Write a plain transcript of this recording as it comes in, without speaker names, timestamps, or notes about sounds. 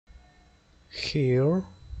Here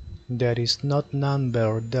there is not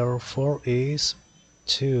number, therefore is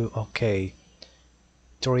 2. Okay.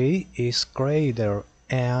 3 is greater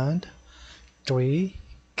and 3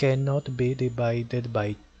 cannot be divided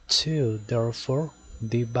by 2, therefore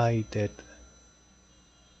divided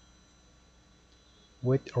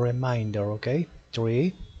with remainder. Okay,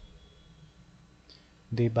 3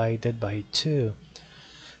 divided by 2.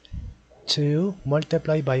 2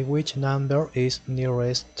 multiplied by which number is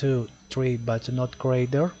nearest to 3 but not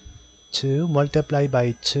greater? 2 multiplied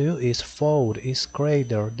by 2 is 4, is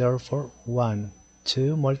greater, therefore 1.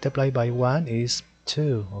 2 multiplied by 1 is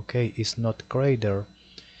 2, okay, is not greater.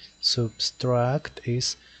 Subtract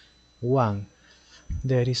is 1.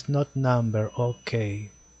 There is not number,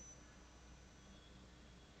 okay.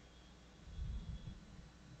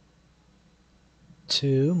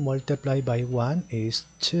 Two multiplied by 1 is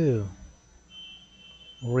 2.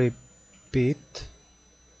 Repeat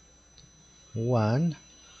 1.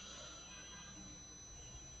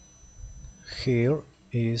 Here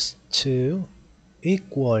is 2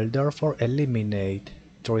 equal, therefore eliminate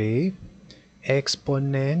 3.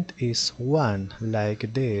 Exponent is 1,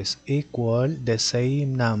 like this, equal the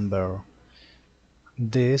same number.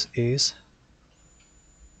 This is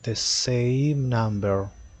the same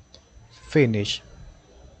number. Finish.